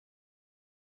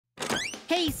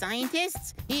Hey,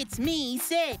 scientists, it's me,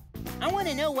 Sid. I want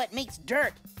to know what makes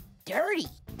dirt dirty.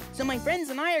 So my friends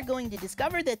and I are going to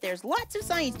discover that there's lots of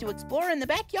science to explore in the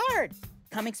backyard.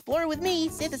 Come explore with me,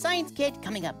 Sid the Science Kid,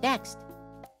 coming up next.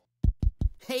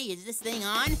 Hey, is this thing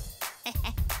on?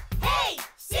 Hey,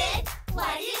 Sid,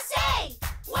 what do you say?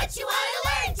 What you want to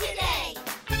learn today?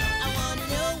 I want to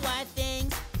know why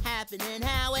things happen and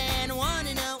how, and want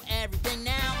to know everything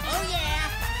now. Oh, yeah!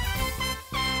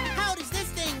 How does this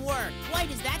thing work? Why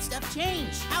does that stuff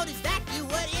change? How does that do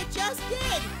what it just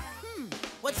did?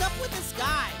 What's up with the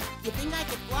sky? You think I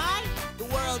could fly? The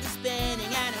world is spinning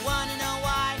and I want to know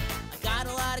why. I got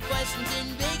a lot of questions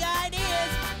and big ideas.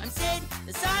 I'm Sid,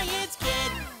 the Science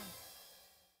Kid.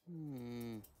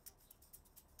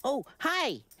 Oh,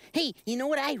 hi. Hey, you know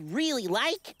what I really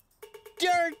like?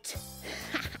 Dirt.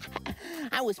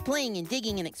 I was playing and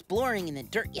digging and exploring in the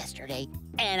dirt yesterday,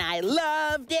 and I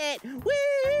loved it.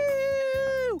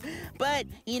 Woo! But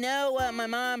you know what my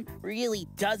mom really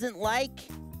doesn't like?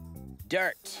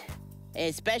 Dirt.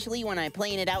 Especially when I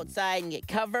play in it outside and get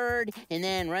covered and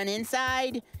then run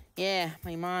inside. Yeah,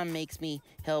 my mom makes me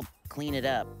help clean it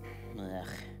up. Ugh.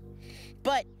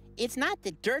 But it's not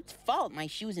the dirt's fault my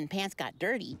shoes and pants got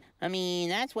dirty. I mean,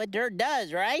 that's what dirt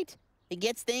does, right? It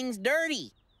gets things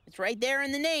dirty. It's right there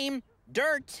in the name,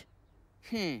 dirt.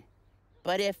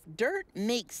 But if dirt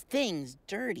makes things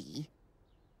dirty,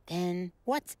 then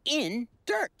what's in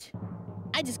dirt?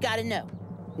 I just gotta know.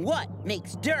 What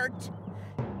makes dirt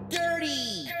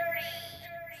dirty?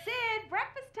 Sid,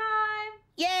 breakfast time!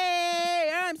 Yay!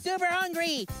 I'm super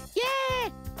hungry! Yeah!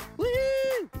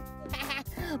 Woohoo!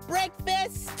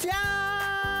 Breakfast time!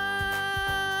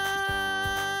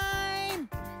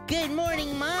 Good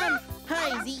morning, Mom.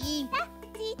 Hi, Zeke.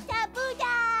 Tita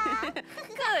Buddha!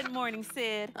 Good morning,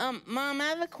 Sid. Mom, I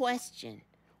have a question.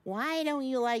 Why don't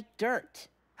you like dirt?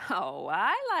 Oh,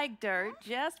 I like dirt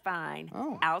just fine.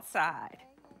 Oh. Outside.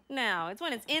 Now, it's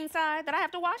when it's inside that I have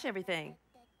to wash everything.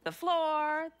 The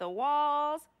floor, the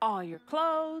walls, all your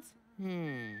clothes.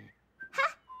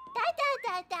 Ha! Da da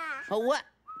da da! Oh, what?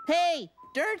 Hey,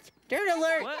 dirt! Dirt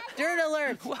alert! What? Dirt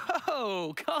alert!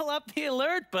 Whoa, call up the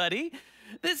alert, buddy.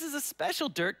 This is a special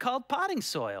dirt called potting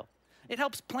soil. It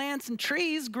helps plants and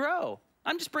trees grow.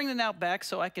 I'm just bringing it out back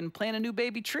so I can plant a new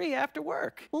baby tree after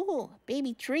work. Ooh,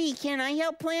 baby tree, can I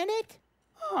help plant it?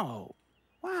 Oh,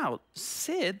 wow,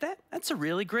 Sid, that's a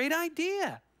really great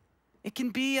idea. It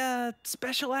can be a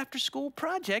special after-school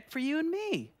project for you and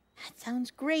me. That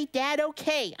sounds great, Dad.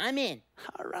 Okay, I'm in.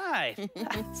 All right.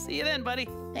 See you then, buddy.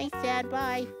 Thanks, Dad.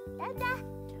 Bye.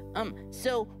 Dada!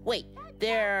 So, wait,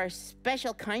 there are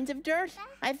special kinds of dirt?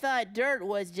 I thought dirt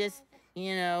was just,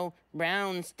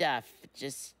 brown stuff.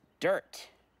 Just dirt.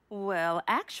 Well,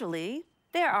 actually,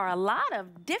 there are a lot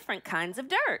of different kinds of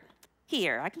dirt.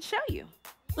 Here, I can show you.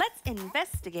 Let's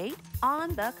investigate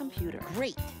on the computer.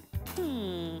 Great.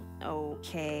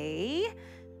 Okay.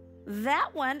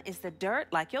 That one is the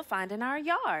dirt like you'll find in our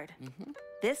yard.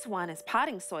 This one is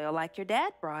potting soil like your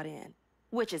dad brought in,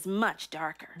 which is much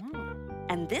darker.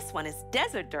 And this one is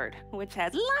desert dirt, which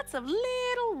has lots of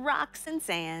little rocks and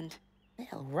sand.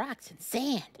 Little rocks and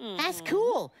sand. That's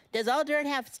cool. Does all dirt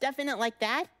have stuff in it like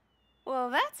that? Well,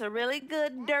 that's a really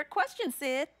good dirt question,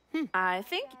 Sid. I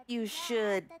think you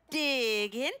should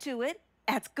dig into it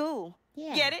at school.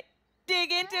 Yeah. Get it?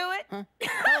 Dig into it?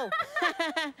 Oh.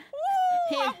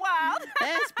 Woo, I'm wild.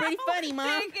 That's pretty funny,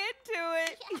 Mom. Dig into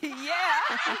it. Yeah.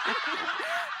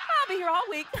 I'll be here all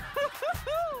week.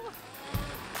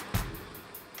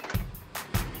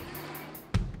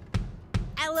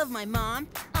 I love my mom.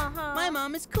 My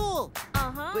mom is cool.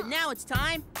 But now it's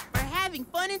time for having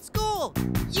fun in school.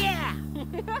 Yeah!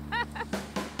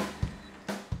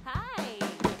 Hi.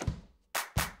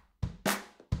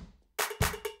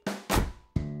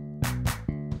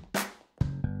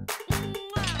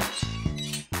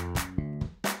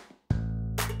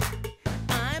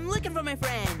 I'm looking for my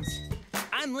friends.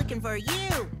 I'm looking for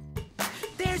you.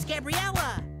 There's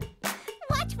Gabriela.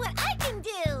 Watch what I can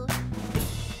do!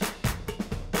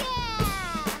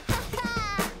 Yeah!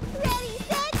 Ready,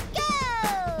 set,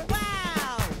 go!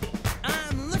 Wow!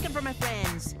 I'm looking for my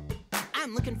friends.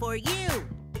 I'm looking for you.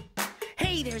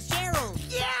 Hey, there's Gerald.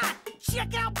 Yeah!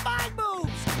 Check out my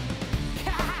moves!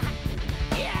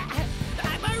 Yeah!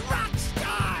 I'm a rock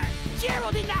star!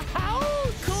 Gerald in the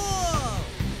house! Cool!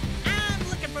 I'm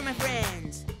looking for my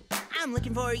friends. I'm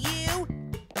looking for you.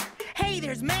 Hey,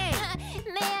 there's May.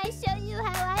 May I show you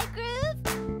how I groove?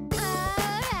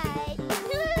 Alright.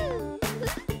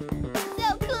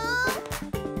 So cool!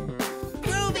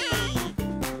 Groovy!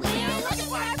 We're looking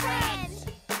for our friends!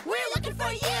 We're looking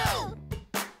for you!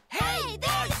 Hey,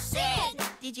 there's Sid!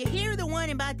 Did you hear the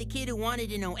one about the kid who wanted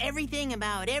to know everything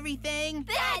about everything?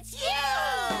 That's you!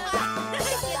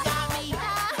 You got me.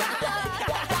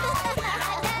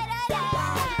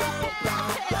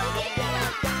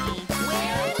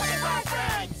 We're our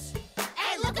friends!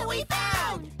 And look what we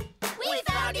found! We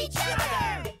found each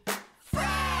other!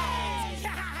 Friends!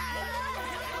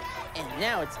 And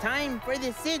now it's time for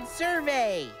the Sid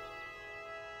survey.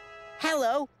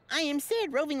 Hello, I am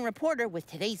Sid, roving reporter with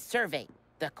today's survey.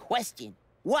 The question,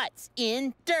 what's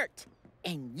in dirt?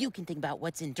 And you can think about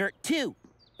what's in dirt too.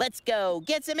 Let's go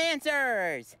get some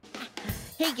answers.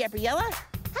 Hey, Gabriela,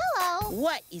 Hello.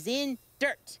 what is in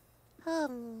dirt?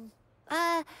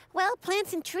 Well,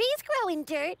 plants and trees grow in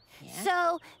dirt. Yeah?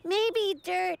 So maybe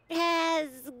dirt has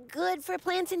good for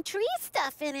plants and trees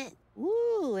stuff in it.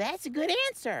 Ooh, that's a good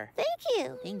answer. Thank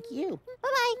you. Thank you.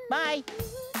 Bye-bye. Bye.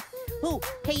 Ooh,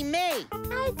 hey, May,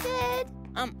 Hi, Sid.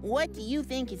 what do you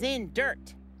think is in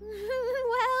dirt?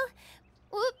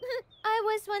 Well, I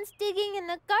was once digging in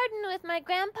the garden with my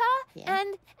grandpa, Yeah?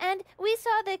 and we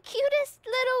saw the cutest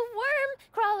little worm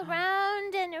crawl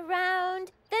around and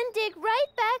around, then dig right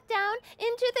back down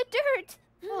into the dirt.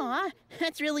 Aw,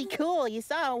 that's really cool. You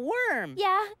saw a worm.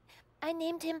 Yeah, I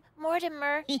named him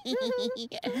Mortimer.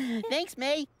 Thanks,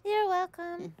 May. You're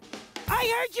welcome. I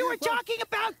heard you were talking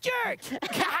about dirt.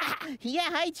 Yeah,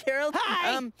 hi, Gerald.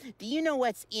 Hi. Do you know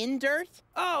what's in dirt?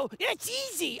 Oh, it's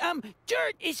easy.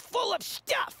 Dirt is full of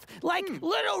stuff, like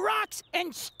little rocks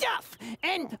and stuff.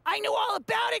 And I know all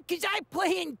about it because I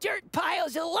play in dirt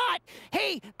piles a lot.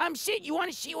 Hey, Sid, you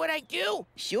want to see what I do?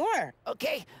 Sure.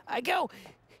 Okay, I go,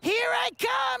 here I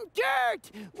come,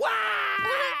 dirt.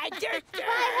 Wah! Dirt, dirt.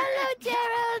 Hello,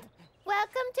 Gerald.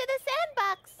 Welcome to the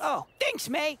sandbox. Oh, thanks,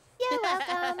 May. You're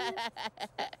welcome.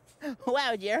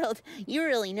 Wow, Gerald, you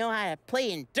really know how to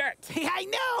play in dirt. I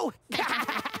know.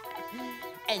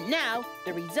 And now,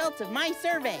 the results of my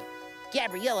survey.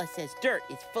 Gabriela says dirt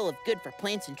is full of good for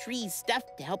plants and trees stuff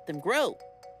to help them grow.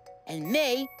 And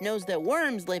May knows that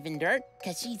worms live in dirt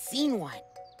because she's seen one.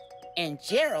 And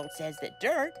Gerald says that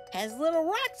dirt has little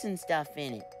rocks and stuff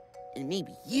in it. And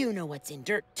maybe you know what's in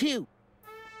dirt too.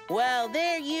 Well,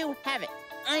 there you have it.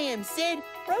 I am Sid,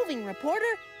 roving reporter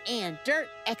and dirt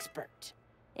expert.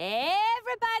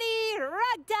 Everybody,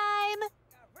 rug time!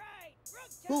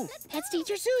 Ooh, that's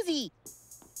Teacher Susie.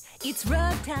 It's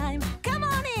rug time. Come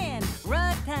on in.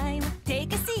 Rug time.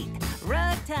 Take a seat.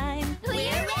 Rug time. We're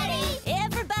ready!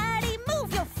 Everybody,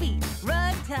 move your feet.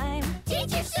 Rug time.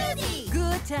 Teacher Susie!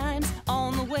 Good times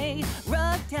on the way.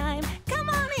 Rug time. Come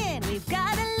on in. We've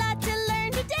got a lot to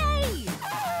learn today.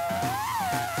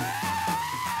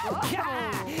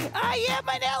 I am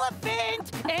an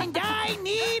elephant, and I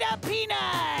need a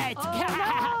peanut.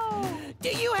 Do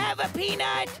you have a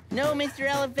peanut? No, Mr.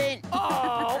 Elephant.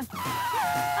 Oh.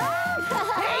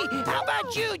 Hey, how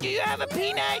about you? Do you have a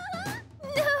peanut?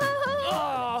 No.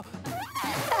 Oh.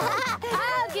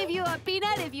 I'll give you a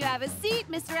peanut if you have a seat,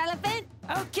 Mr. Elephant.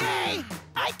 Okay,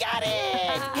 I got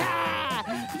it.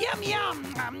 Yum,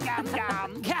 yum, yum,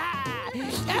 yum,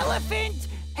 yum. Elephant.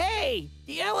 Hey,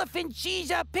 the elephant sees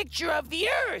a picture of the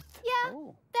Earth. Yeah,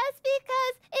 Oh. that's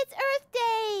because it's Earth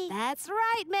Day. That's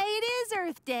right, May. It is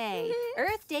Earth Day.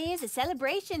 Earth Day is a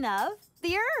celebration of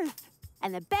the Earth.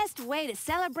 And the best way to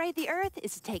celebrate the Earth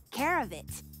is to take care of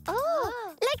it. Oh,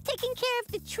 like taking care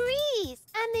of the trees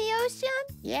and the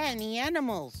ocean? Yeah, and the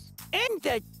animals. And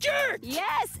the dirt.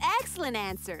 Yes, excellent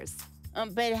answers.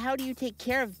 But how do you take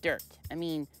care of dirt? I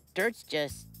mean, dirt's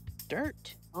just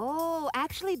dirt. Oh,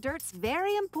 actually, dirt's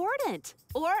very important.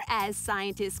 Or, as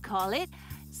scientists call it,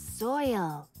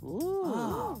 soil.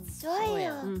 Ooh.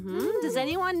 Soil. Does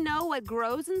anyone know what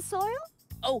grows in soil?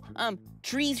 Oh,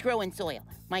 trees grow in soil.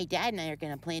 My dad and I are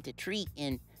gonna plant a tree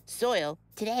in soil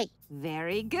today.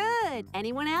 Very good.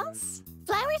 Anyone else?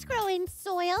 Flowers grow in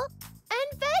soil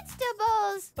and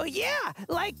vegetables. Oh, yeah,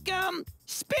 like,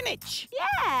 spinach.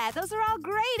 Yeah, those are all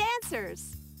great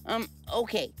answers.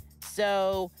 Okay.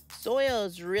 So, soil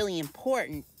is really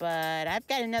important, but I've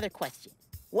got another question.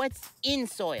 What's in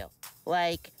soil?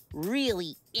 Like,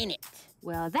 really in it?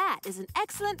 Well, that is an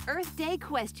excellent Earth Day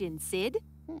question, Sid.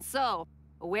 So,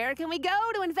 where can we go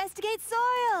to investigate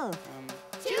soil?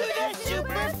 To the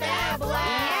Super Fab Lab!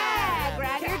 Yeah,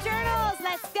 grab your journals.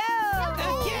 Let's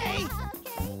go. Okay.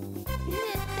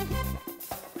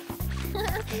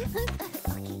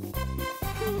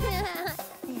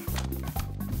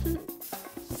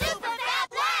 Super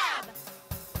Fab Lab!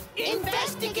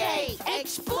 Investigate,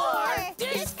 explore,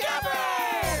 discover.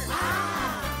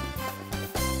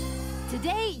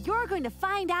 Today, you're going to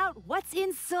find out what's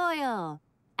in soil.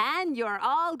 And you're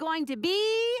all going to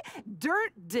be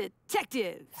dirt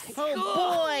detectives. Oh,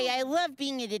 boy, I love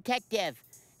being a detective.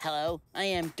 Hello, I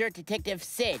am Dirt Detective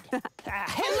Sid.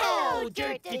 Hello,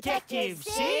 Dirt Detective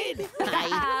Sid.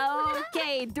 Hi.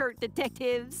 Okay, Dirt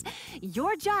Detectives.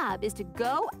 Your job is to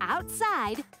go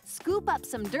outside, scoop up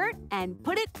some dirt, and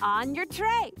put it on your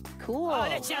tray. Cool. Oh,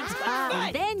 that sounds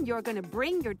fun. Then you're going to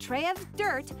bring your tray of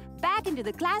dirt back into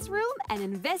the classroom and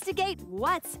investigate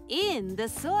what's in the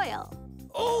soil.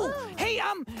 Oh, hey,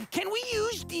 can we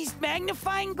use these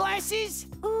magnifying glasses?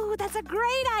 Ooh, that's a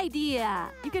great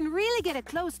idea. You can really get a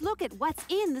close look at what's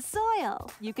in the soil.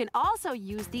 You can also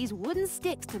use these wooden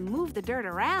sticks to move the dirt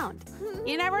around.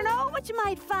 You never know what you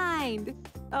might find.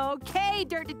 Okay,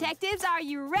 Dirt Detectives, are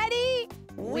you ready?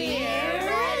 We're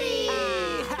ready!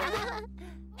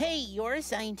 Hey, you're a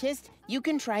scientist. You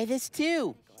can try this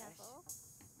too.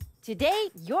 Today,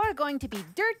 you're going to be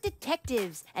dirt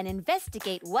detectives and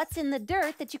investigate what's in the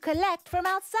dirt that you collect from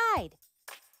outside.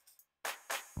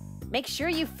 Make sure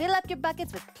you fill up your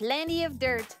buckets with plenty of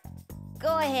dirt.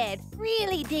 Go ahead,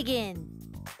 really dig in.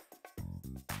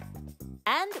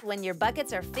 And when your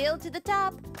buckets are filled to the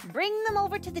top, bring them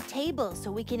over to the table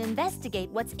so we can investigate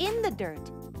what's in the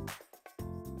dirt.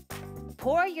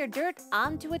 Pour your dirt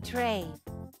onto a tray.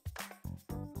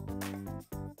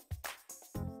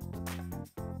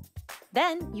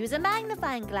 Then use a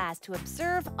magnifying glass to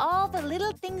observe all the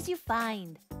little things you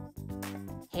find.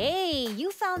 Hey,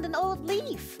 you found an old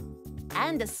leaf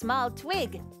and a small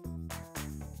twig.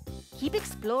 Keep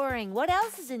exploring. What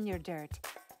else is in your dirt?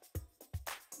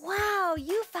 Wow,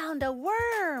 you found a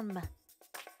worm.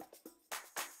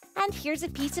 And here's a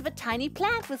piece of a tiny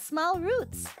plant with small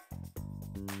roots.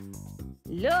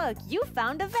 Look, you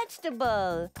found a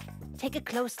vegetable. Take a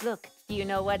close look. Do you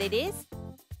know what it is?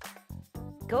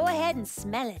 Go ahead and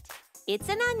smell it. It's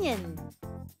an onion.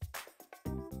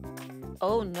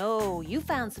 Oh no, you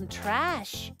found some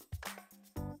trash.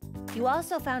 You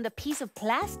also found a piece of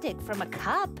plastic from a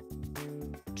cup.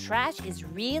 Trash is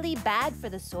really bad for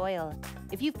the soil.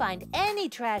 If you find any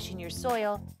trash in your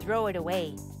soil, throw it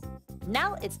away.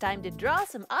 Now it's time to draw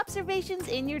some observations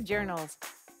in your journals.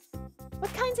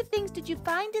 What kinds of things did you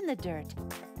find in the dirt?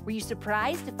 Were you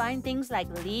surprised to find things like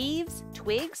leaves,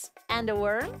 twigs, and a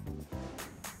worm?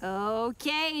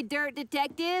 Okay, Dirt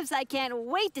Detectives, I can't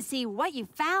wait to see what you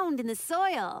found in the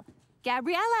soil.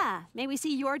 Gabriela, may we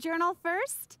see your journal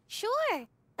first? Sure.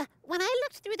 When I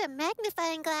looked through the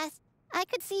magnifying glass, I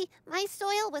could see my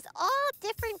soil was all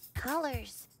different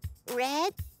colors.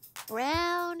 Red,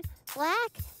 brown,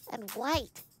 black, and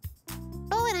white.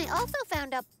 Oh, and I also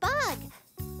found a bug.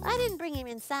 I didn't bring him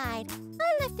inside.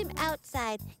 I left him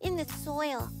outside in the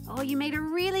soil. Oh, you made a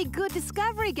really good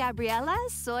discovery, Gabriela.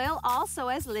 Soil also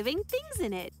has living things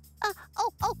in it.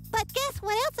 But guess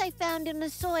what else I found in the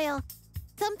soil?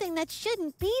 Something that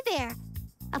shouldn't be there.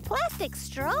 A plastic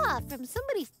straw from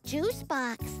somebody's juice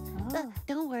box.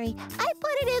 Don't worry, I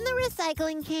put it in the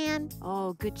recycling can.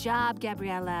 Oh, good job,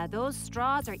 Gabriela. Those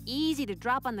straws are easy to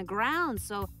drop on the ground,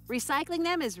 so recycling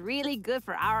them is really good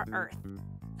for our Earth.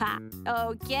 Ha!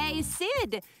 Okay,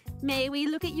 Sid, may we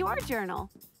look at your journal?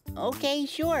 Okay,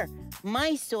 sure.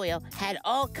 My soil had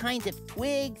all kinds of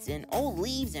twigs and old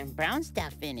leaves and brown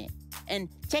stuff in it. And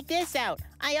check this out.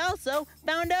 I also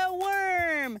found a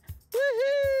worm.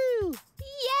 Woohoo!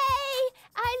 Yay!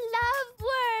 I love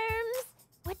worms.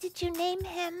 What did you name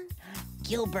him?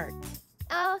 Gilbert.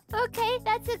 Oh, okay,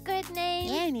 that's a good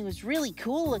name. Yeah, and he was really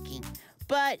cool looking.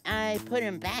 But I put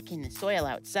him back in the soil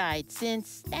outside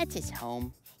since that's his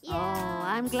home. Yeah. Oh,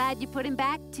 I'm glad you put him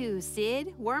back too,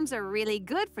 Sid. Worms are really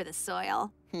good for the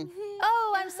soil.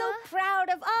 Oh, I'm so proud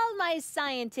of all my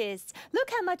scientists.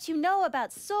 Look how much you know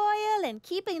about soil and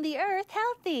keeping the earth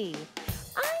healthy.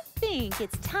 I think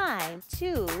it's time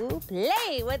to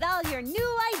play with all your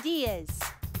new ideas.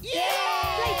 Yeah!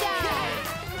 Playtime!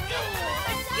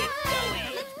 Let's get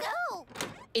going! Let's go.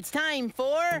 It's time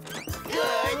for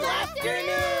Good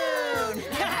Afternoon!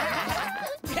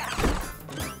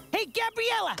 Hey,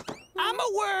 Gabriela, I'm a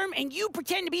worm and you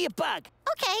pretend to be a bug.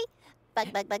 Okay. Bug.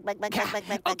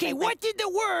 Okay, what did the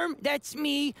worm, that's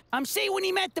me, say when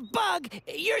he met the bug?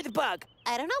 You're the bug.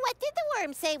 I don't know. What did the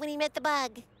worm say when he met the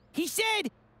bug? He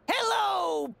said,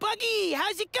 "Hello, Buggy,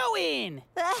 how's it going?"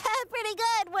 Pretty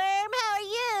good, worm. How are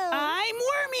you? I'm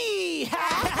Wormy.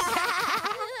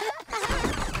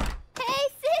 Hey,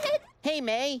 Sid. Hey,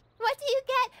 May. What do you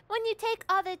get when you take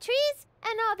all the trees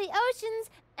and all the oceans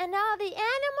and all the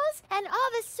animals and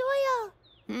all the soil?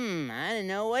 I don't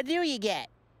know. What do you get?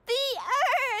 The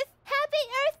Earth! Happy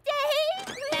Earth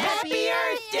Day! Happy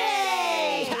Earth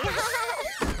Day!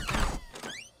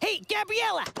 Hey,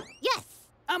 Gabriela. Yes.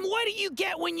 What do you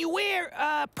get when you wear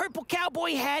a purple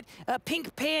cowboy hat,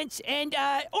 pink pants, and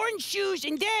orange shoes,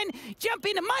 and then jump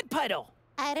in a mud puddle?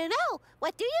 I don't know.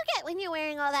 What do you get when you're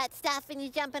wearing all that stuff and you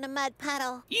jump in a mud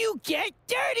puddle? You get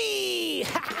dirty!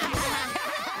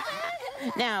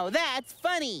 Now that's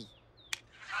funny.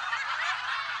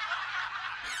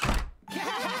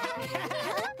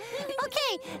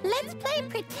 Okay, let's play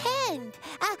pretend.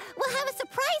 We'll have a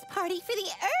surprise party for the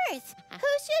Earth. Who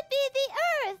should be the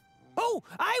Earth? Oh,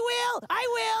 I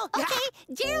will! Okay,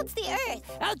 Gerald's the Earth.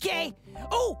 Okay.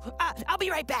 Oh, I'll be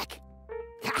right back.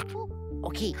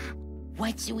 Okay,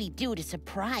 what should we do to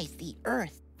surprise the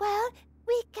Earth? Well,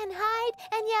 we can hide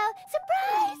and yell,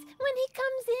 surprise, when he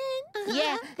comes in.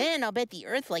 Yeah, and I'll bet the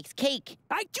Earth likes cake.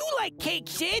 I do like cake,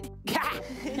 Sid.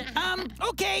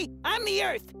 Okay, I'm the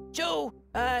Earth. So,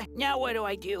 now what do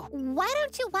I do? Why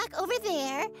don't you walk over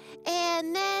there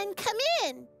and then come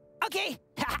in? Okay.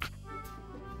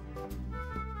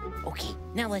 Okay,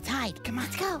 now let's hide. Come on.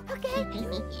 Let's go. Okay.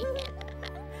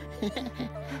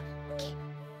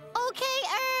 Okay,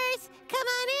 Earth, come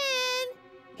on in.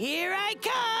 Here I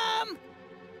come.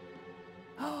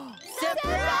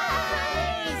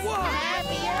 Surprise! Whoa.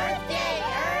 Happy Earth Day,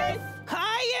 Earth!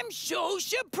 I am so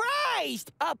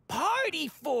surprised. A party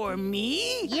for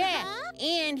me? Yeah,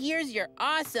 and here's your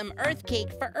awesome Earth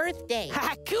cake for Earth Day.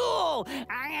 Ha, cool.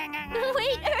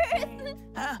 Wait, Earth.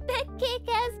 That cake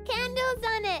has candles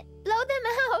on it. Blow them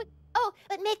out. Oh,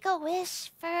 but make a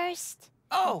wish first.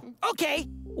 Oh, okay.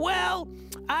 Well,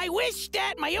 I wish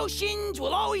that my oceans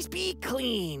will always be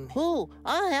clean. Oh,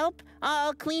 I'll help.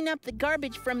 I'll clean up the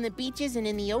garbage from the beaches and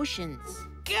in the oceans.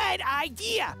 Good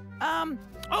idea.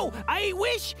 I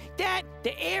wish that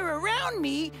the air around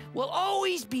me will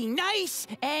always be nice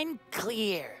and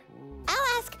clear.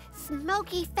 I'll ask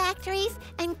smoky factories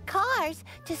and cars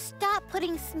to stop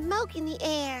putting smoke in the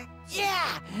air.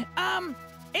 Yeah,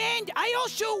 and I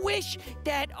also wish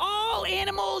that all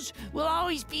animals will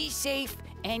always be safe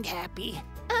and happy.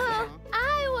 Oh,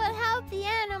 I will help the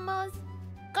animals.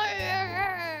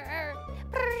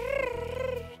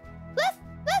 Woof,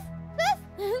 woof,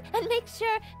 woof. And make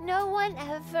sure no one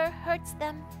ever hurts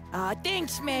them.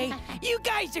 Thanks, May. You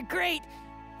guys are great.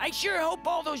 I sure hope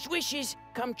all those wishes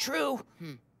come true.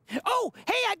 Oh,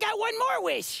 hey, I got one more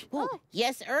wish. Oh,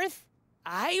 yes, Earth?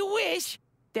 I wish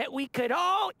that we could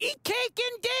all eat cake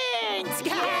and dance.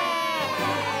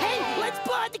 Hey, let's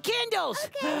blow out the candles.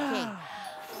 Okay.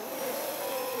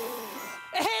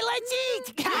 Hey, let's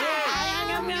eat.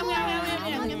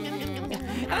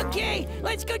 Okay,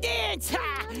 let's go dance.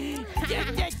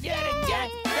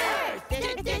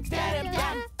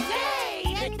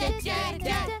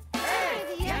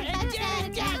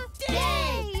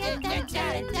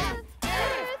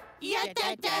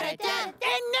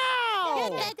 And now!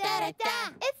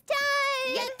 It's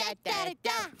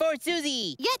time! For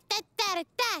Susie!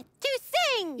 To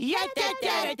sing!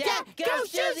 Go,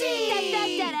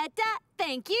 Susie!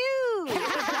 Thank you.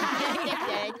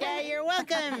 You're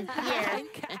welcome. Here.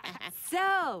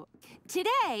 So,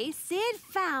 today, Sid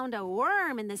found a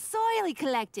worm in the soil he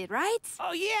collected, right?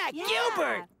 Oh, yeah,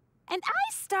 Gilbert! And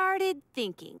I started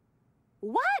thinking,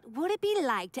 what would it be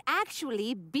like to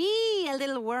actually be a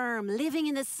little worm living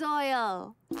in the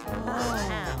soil?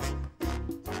 Wow.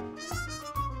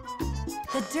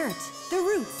 The dirt, the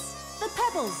roots, the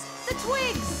pebbles, the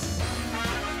twigs.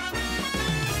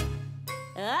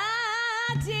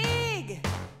 I dig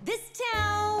this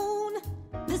town.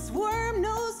 This worm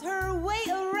knows her way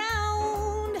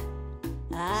around.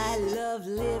 I love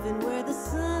living where the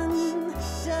sun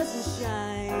doesn't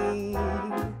shine.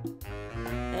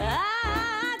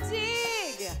 I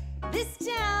dig this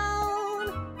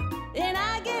town, and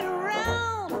I get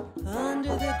around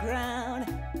under the ground.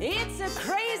 It's a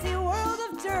crazy world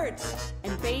of dirt,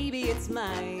 and baby, it's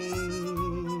mine.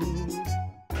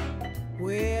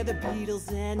 Where the beetles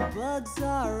and bugs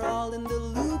are all in the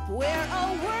loop, where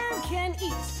a worm can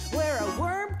eat, where a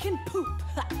worm can poop.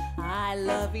 I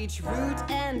love each root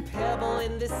and pebble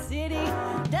in the city.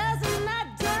 Doesn't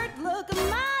that dirt look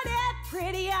mighty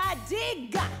pretty? I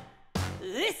dig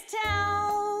this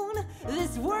town,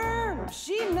 this worm,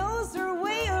 she knows her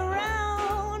way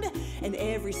around. And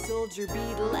every soldier,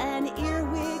 beetle, and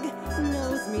earwig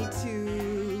knows me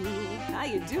too. How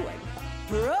you doing?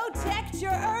 Protect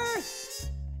your earth.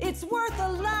 It's worth a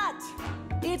lot.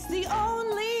 It's the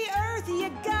only earth you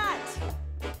got.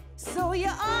 So you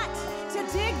ought to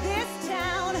dig this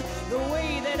town the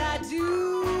way that I do.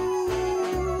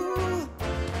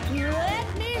 You let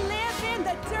me live in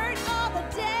the dirt all the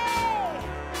day.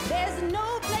 There's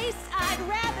no place I'd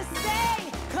rather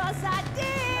stay, 'cause I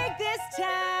dig this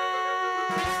town.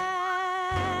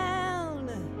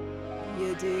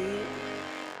 You dig?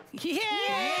 Yeah!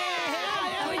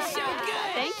 That was so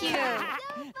good! Thank you.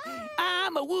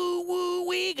 I'm a woo-woo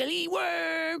wiggly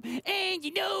worm.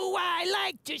 know I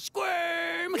like to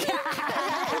squirm.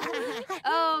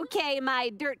 Okay, my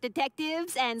dirt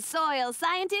detectives and soil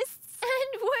scientists.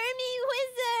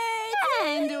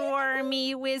 And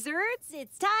Wormy wizards,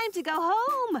 it's time to go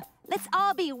home. Let's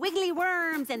all be wiggly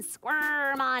worms and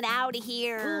squirm on out of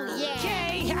here.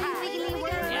 Okay. Wiggly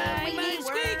worm, I'm a wiggly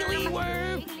squiggly worm.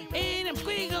 worm, and I'm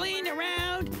squiggling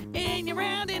around and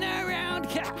around and around.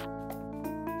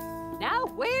 Now,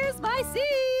 where's my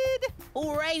seed?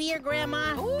 Oh, right here,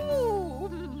 Grandma. Ooh.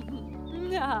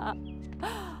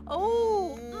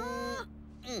 Oh.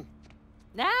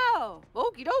 Now,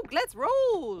 okey doke, let's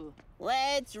roll.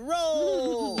 Let's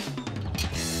roll.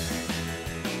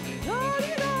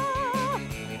 Da-dee-da.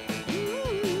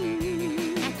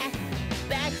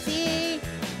 Backseat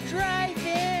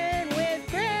driving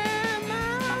with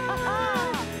Grandma.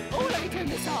 Oh, let me turn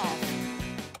this off.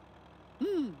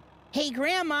 Hey,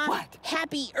 Grandma. What?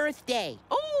 Happy Earth Day.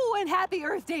 Oh, and happy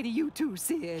Earth Day to you too,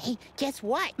 Sid. Hey, guess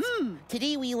what?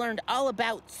 Today we learned all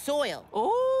about soil.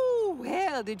 Oh,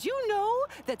 well, did you know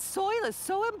that soil is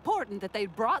so important that they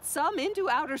brought some into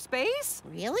outer space?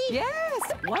 Really? Yes.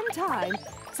 One time,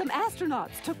 some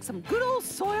astronauts took some good old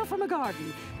soil from a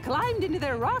garden, climbed into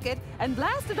their rocket, and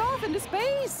blasted off into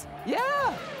space.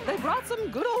 Yeah, they brought some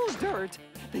good old dirt.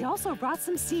 They also brought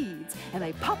some seeds, and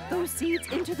they popped those seeds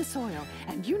into the soil.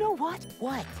 And you know what?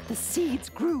 What? The seeds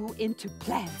grew into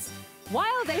plants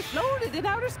while they floated in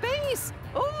outer space.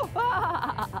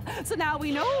 Oh, so now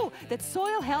we know that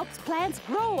soil helps plants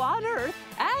grow on Earth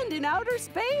and in outer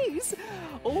space.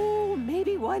 Oh,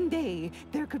 maybe one day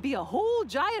there could be a whole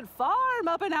giant farm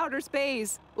up in outer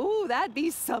space. Oh, that'd be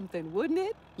something, wouldn't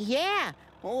it? Yeah.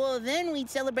 Well, then we'd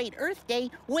celebrate Earth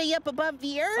Day way up above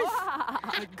the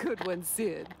Earth. Good one,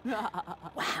 Sid.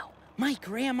 Wow, my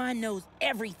grandma knows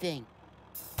everything.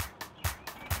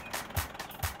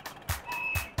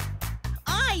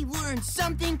 I learned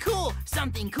something cool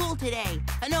today.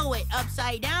 I know it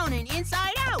upside down and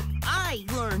inside out. I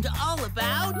learned all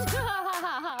about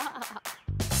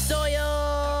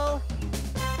soil.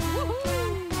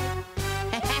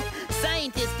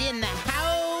 Scientist in the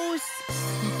house.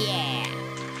 Yeah.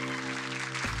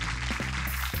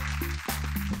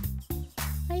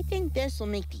 I think this will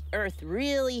make the Earth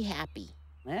really happy.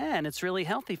 Yeah, and it's really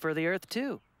healthy for the Earth,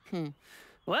 too.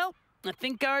 Well, I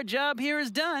think our job here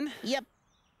is done. Yep.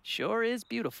 Sure is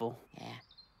beautiful. Yeah.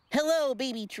 Hello,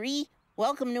 baby tree.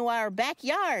 Welcome to our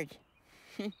backyard.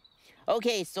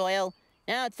 Okay, soil.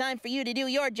 Now it's time for you to do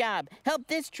your job. Help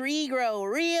this tree grow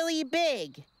really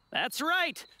big. That's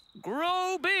right.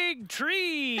 Grow big,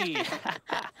 tree.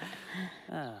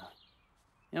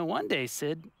 One day,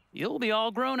 Sid, you'll be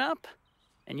all grown up,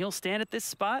 and you'll stand at this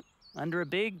spot under a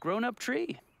big grown-up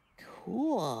tree.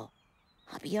 Cool.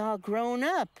 I'll be all grown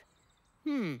up.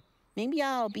 Maybe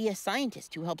I'll be a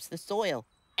scientist who helps the soil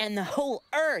and the whole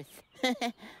Earth.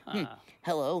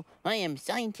 Hello, I am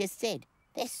Scientist Sid.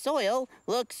 This soil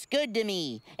looks good to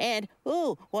me. And,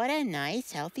 ooh, what a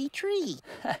nice, healthy tree.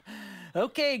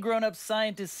 Okay, grown-up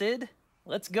scientist Sid.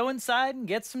 Let's go inside and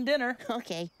get some dinner.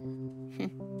 Okay.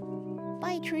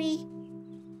 Bye, tree.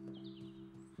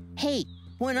 Hey,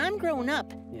 when I'm grown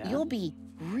up, you'll be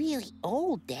really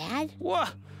old, Dad. Well,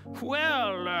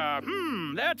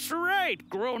 that's right,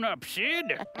 grown-up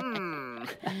Sid.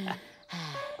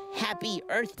 Happy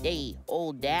Earth Day,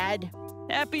 old Dad.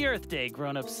 Happy Earth Day,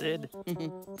 grown-up Sid.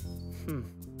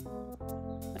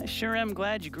 I sure am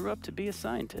glad you grew up to be a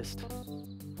scientist.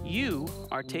 You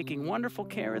are taking wonderful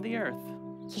care of the Earth.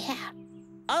 Yeah,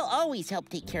 I'll always help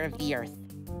take care of the Earth.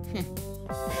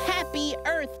 Happy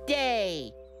Earth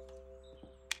Day!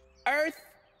 Earth.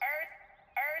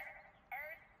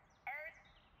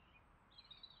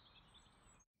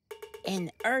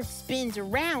 And Earth spins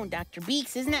around, Dr.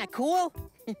 Beaks. Isn't that cool?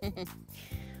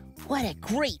 What a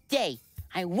great day.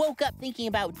 I woke up thinking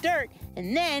about dirt,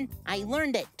 and then I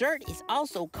learned that dirt is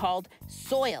also called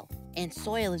soil, and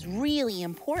soil is really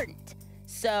important.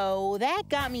 So that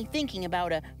got me thinking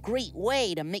about a great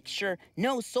way to make sure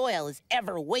no soil is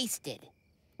ever wasted.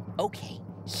 Okay,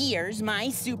 here's my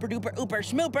super-duper ooper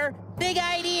schmooper big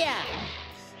idea.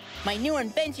 My new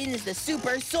invention is the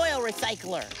Super Soil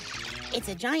Recycler. It's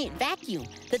a giant vacuum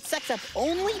that sucks up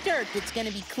only dirt that's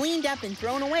gonna be cleaned up and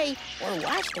thrown away or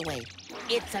washed away.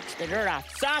 It sucks the dirt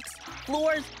off socks,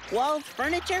 floors, walls,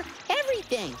 furniture,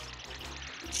 everything.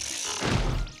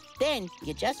 Then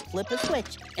you just flip a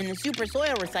switch and the Super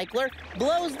Soil Recycler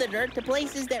blows the dirt to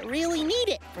places that really need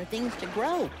it for things to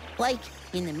grow, like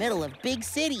in the middle of big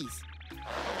cities,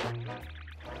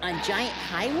 on giant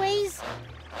highways,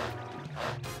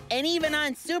 and even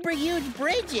on super huge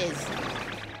bridges.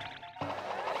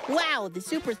 Wow, the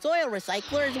Super Soil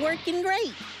Recycler is working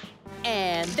great.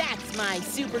 And that's my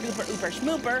super duper ooper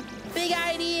schmooper big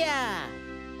idea.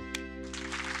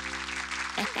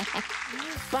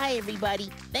 Bye, everybody.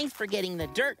 Thanks for getting the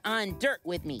dirt on dirt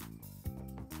with me.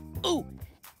 Ooh,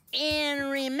 and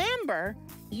remember,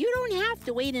 you don't have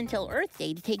to wait until Earth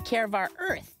Day to take care of our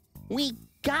Earth. We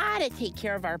gotta take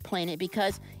care of our planet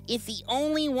because it's the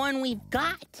only one we've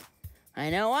got. I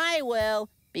know I will,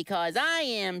 because I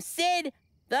am Sid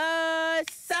the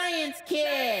Science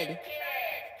Kid.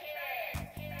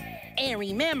 And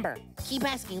remember, keep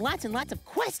asking lots and lots of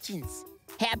questions.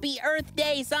 Happy Earth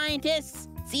Day, scientists!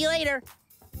 See you later.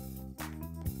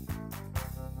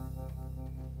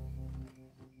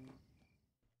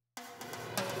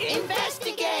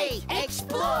 Investigate,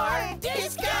 explore,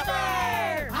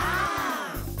 discover!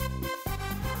 Ah!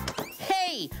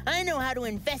 Hey, I know how to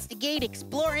investigate,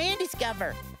 explore, and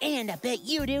discover. And I bet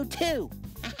you do too.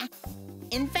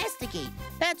 Investigate,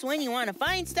 that's when you want to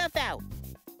find stuff out.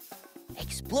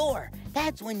 Explore,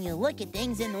 that's when you look at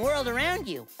things in the world around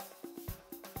you.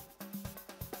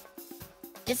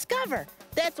 Discover,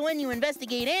 that's when you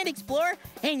investigate and explore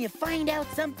and you find out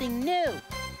something new.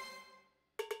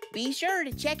 Be sure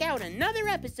to check out another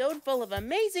episode full of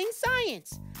amazing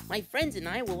science. My friends and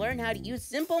I will learn how to use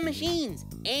simple machines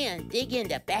and dig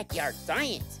into backyard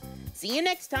science. See you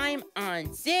next time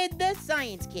on Sid the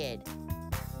Science Kid.